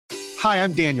Hi,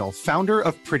 I'm Daniel, founder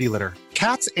of Pretty Litter.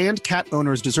 Cats and cat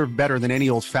owners deserve better than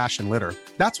any old-fashioned litter.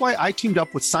 That's why I teamed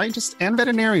up with scientists and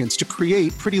veterinarians to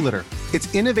create Pretty Litter.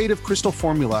 Its innovative crystal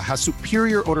formula has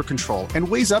superior odor control and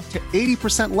weighs up to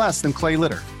 80% less than clay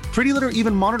litter. Pretty Litter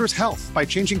even monitors health by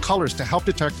changing colors to help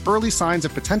detect early signs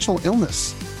of potential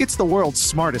illness. It's the world's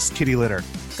smartest kitty litter.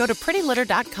 Go to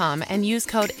prettylitter.com and use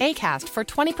code ACAST for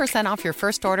 20% off your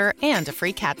first order and a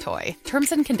free cat toy.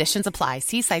 Terms and conditions apply.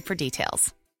 See site for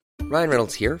details. Ryan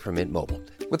Reynolds here from Mint Mobile.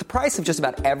 With the price of just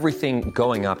about everything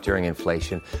going up during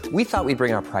inflation, we thought we'd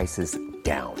bring our prices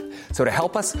down. So to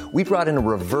help us, we brought in a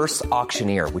reverse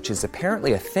auctioneer, which is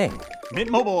apparently a thing.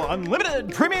 Mint Mobile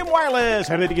Unlimited Premium Wireless.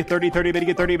 How to get 30, 30, bit to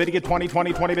get 30, bit to get 20,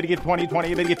 20, 20, bit to get 20,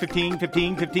 20, bit to get 15,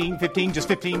 15, 15, 15, just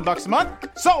 $15 a month?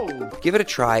 Sold! Give it a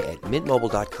try at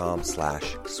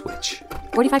mintmobile.com/switch.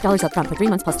 $45 up front for 3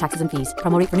 months plus taxes and fees.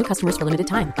 Promo rate for new customers for limited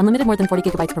time. Unlimited more than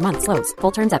 40 gigabytes per month. Slows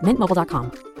full terms at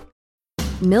mintmobile.com.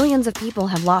 Millions of people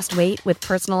have lost weight with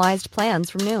personalized plans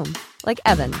from Noom. Like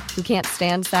Evan, who can't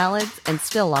stand salads and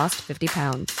still lost 50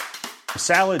 pounds.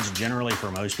 Salads generally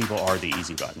for most people are the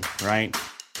easy button, right?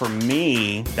 For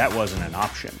me, that wasn't an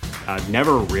option. I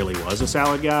never really was a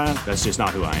salad guy. That's just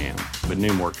not who I am. But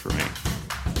Noom worked for me.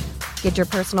 Get your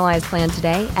personalized plan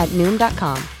today at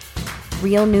Noom.com.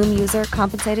 Real Noom user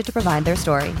compensated to provide their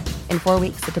story. In 4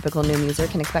 weeks, the typical Noom user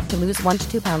can expect to lose 1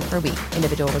 to 2 pounds per week.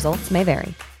 Individual results may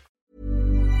vary.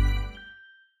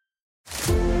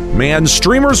 Man,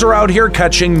 streamers are out here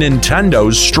catching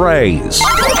Nintendo's strays.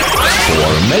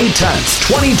 For May 10th,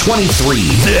 2023,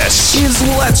 this is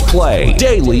Let's Play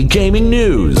Daily Gaming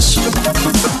News.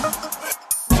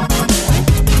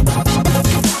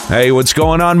 Hey, what's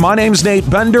going on? My name's Nate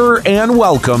Bender, and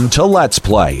welcome to Let's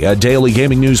Play, a daily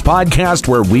gaming news podcast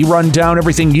where we run down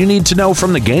everything you need to know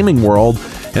from the gaming world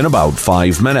in about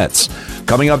 5 minutes.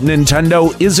 Coming up,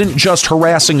 Nintendo isn't just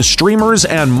harassing streamers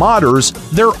and modders,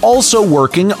 they're also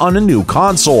working on a new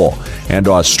console. And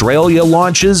Australia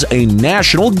launches a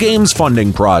national games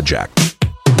funding project.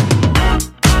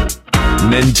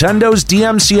 Nintendo's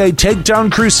DMCA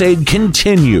takedown crusade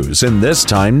continues, and this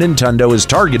time Nintendo has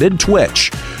targeted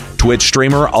Twitch. Twitch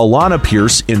streamer Alana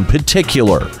Pierce in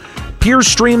particular. Pierce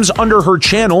streams under her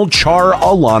channel Char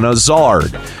Alana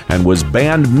Zard and was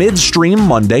banned midstream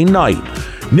Monday night.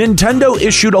 Nintendo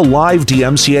issued a live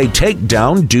DMCA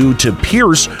takedown due to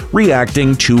Pierce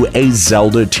reacting to a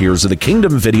Zelda Tears of the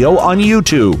Kingdom video on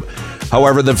YouTube.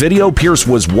 However, the video Pierce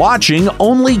was watching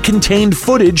only contained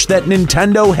footage that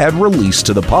Nintendo had released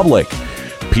to the public.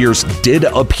 Pierce did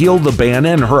appeal the ban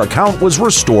and her account was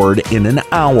restored in an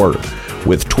hour,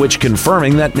 with Twitch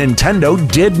confirming that Nintendo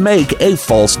did make a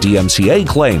false DMCA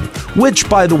claim, which,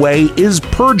 by the way, is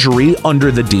perjury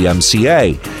under the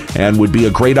DMCA, and would be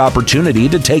a great opportunity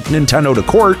to take Nintendo to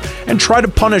court and try to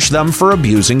punish them for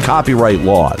abusing copyright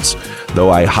laws.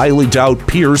 Though I highly doubt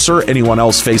Pierce or anyone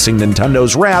else facing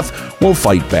Nintendo's wrath will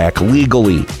fight back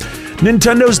legally.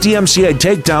 Nintendo's DMCA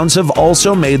takedowns have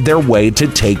also made their way to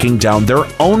taking down their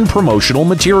own promotional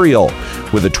material,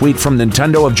 with a tweet from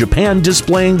Nintendo of Japan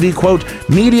displaying the, quote,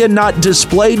 media not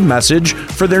displayed message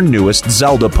for their newest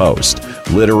Zelda post,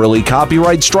 literally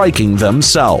copyright striking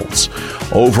themselves.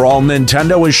 Overall,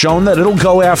 Nintendo has shown that it'll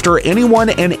go after anyone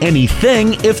and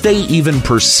anything if they even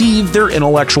perceive their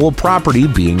intellectual property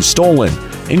being stolen,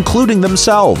 including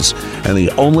themselves, and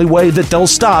the only way that they'll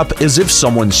stop is if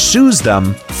someone sues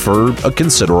them for a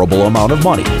considerable amount of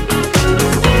money.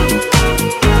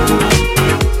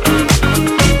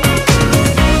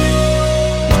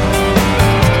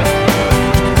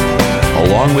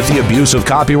 Along with the abuse of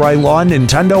copyright law,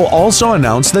 Nintendo also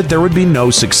announced that there would be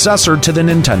no successor to the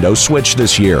Nintendo Switch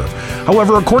this year.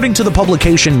 However, according to the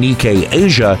publication Nikkei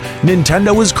Asia,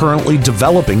 Nintendo is currently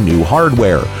developing new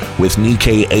hardware, with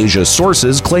Nikkei Asia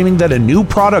sources claiming that a new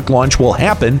product launch will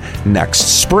happen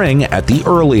next spring at the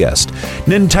earliest.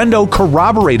 Nintendo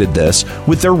corroborated this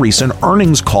with their recent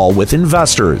earnings call with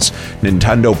investors.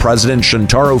 Nintendo President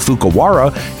Shuntaro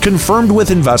Fujiwara confirmed with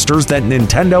investors that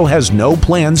Nintendo has no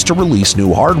plans to release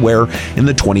new hardware in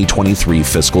the 2023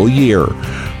 fiscal year.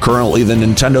 Currently, the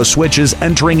Nintendo Switch is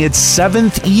entering its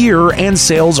 7th year and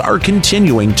sales are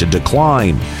continuing to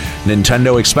decline.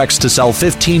 Nintendo expects to sell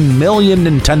 15 million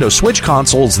Nintendo Switch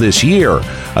consoles this year,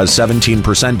 a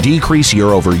 17% decrease year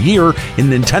over year in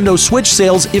Nintendo Switch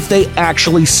sales if they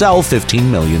actually sell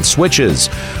 15 million Switches,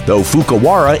 though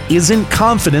Fujiwara isn't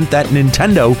confident that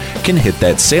Nintendo can hit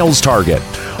that sales target.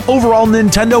 Overall,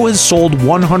 Nintendo has sold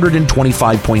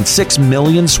 125.6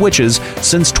 million Switches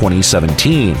since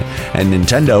 2017, and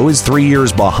Nintendo is 3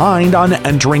 years behind on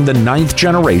entering the 9th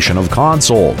generation of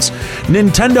consoles.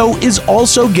 Nintendo is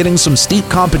also getting some steep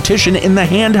competition in the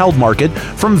handheld market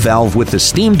from Valve with the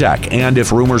Steam Deck, and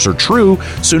if rumors are true,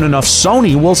 soon enough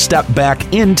Sony will step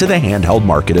back into the handheld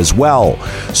market as well.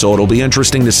 So it'll be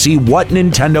interesting to see what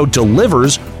Nintendo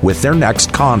delivers with their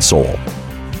next console.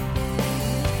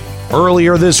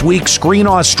 Earlier this week, Screen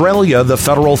Australia, the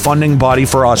federal funding body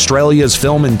for Australia's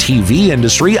film and TV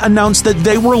industry, announced that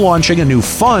they were launching a new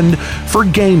fund for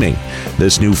gaming.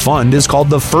 This new fund is called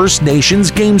the First Nations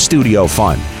Game Studio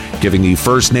Fund, giving the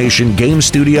First Nation game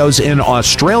studios in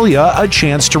Australia a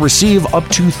chance to receive up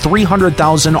to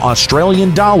 300,000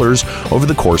 Australian dollars over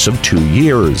the course of 2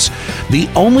 years. The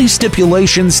only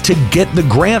stipulations to get the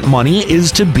grant money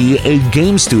is to be a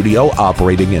game studio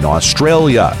operating in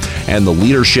Australia, and the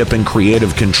leadership and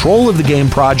creative control of the game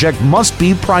project must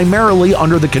be primarily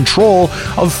under the control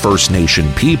of First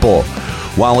Nation people.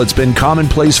 While it's been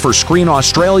commonplace for Screen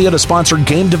Australia to sponsor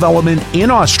game development in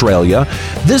Australia,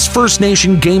 this First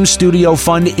Nation Game Studio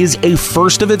Fund is a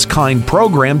first-of-its-kind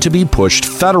program to be pushed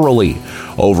federally.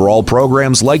 Overall,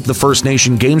 programs like the First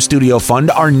Nation Game Studio Fund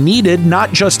are needed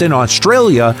not just in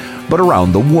Australia, but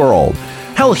around the world.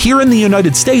 Hell, here in the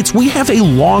United States, we have a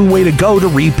long way to go to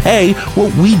repay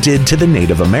what we did to the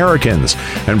Native Americans.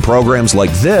 And programs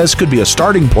like this could be a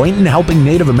starting point in helping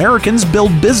Native Americans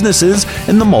build businesses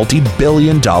in the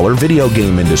multi-billion-dollar video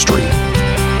game industry.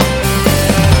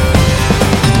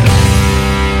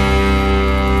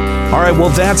 All right, well,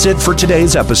 that's it for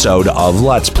today's episode of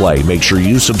Let's Play. Make sure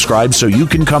you subscribe so you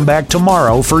can come back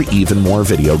tomorrow for even more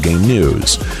video game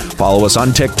news. Follow us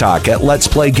on TikTok at Let's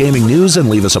Play Gaming News and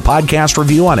leave us a podcast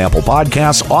review on Apple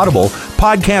Podcasts, Audible,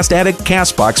 Podcast Addict,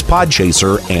 CastBox,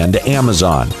 Podchaser, and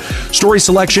Amazon. Story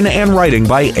selection and writing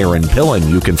by Aaron Pilling.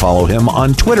 You can follow him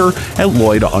on Twitter at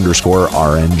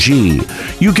Lloyd_RNG.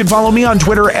 You can follow me on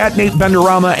Twitter at Nate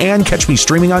Benderama and catch me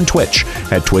streaming on Twitch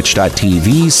at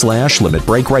twitch.tv/Limit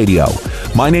Break Radio.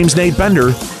 My name's Nate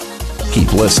Bender.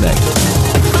 Keep listening.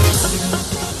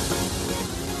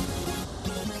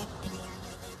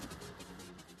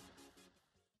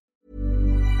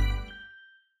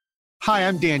 Hi,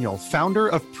 I'm Daniel, founder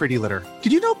of Pretty Litter.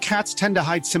 Did you know cats tend to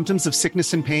hide symptoms of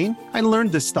sickness and pain? I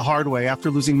learned this the hard way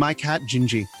after losing my cat,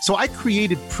 Gingy. So I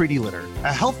created Pretty Litter,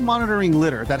 a health monitoring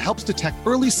litter that helps detect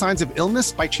early signs of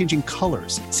illness by changing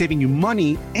colors, saving you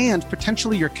money and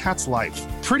potentially your cat's life.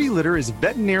 Pretty Litter is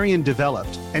veterinarian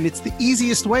developed, and it's the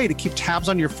easiest way to keep tabs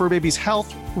on your fur baby's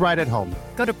health right at home.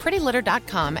 Go to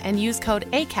prettylitter.com and use code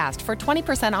ACAST for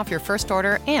 20% off your first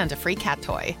order and a free cat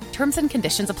toy. Terms and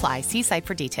conditions apply. See site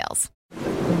for details.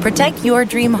 Protect your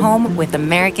dream home with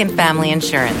American Family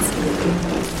Insurance.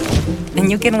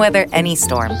 And you can weather any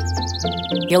storm.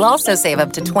 You'll also save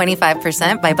up to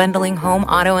 25% by bundling home,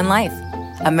 auto, and life.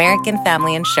 American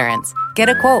Family Insurance. Get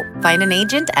a quote. Find an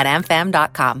agent at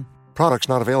amfam.com. Products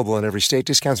not available in every state.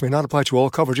 Discounts may not apply to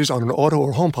all coverages on an auto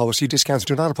or home policy. Discounts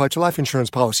do not apply to life insurance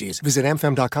policies. Visit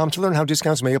amfam.com to learn how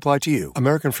discounts may apply to you.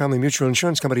 American Family Mutual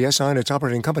Insurance Company, SI, and its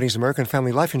operating companies, American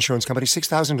Family Life Insurance Company,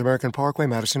 6000 American Parkway,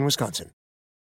 Madison, Wisconsin.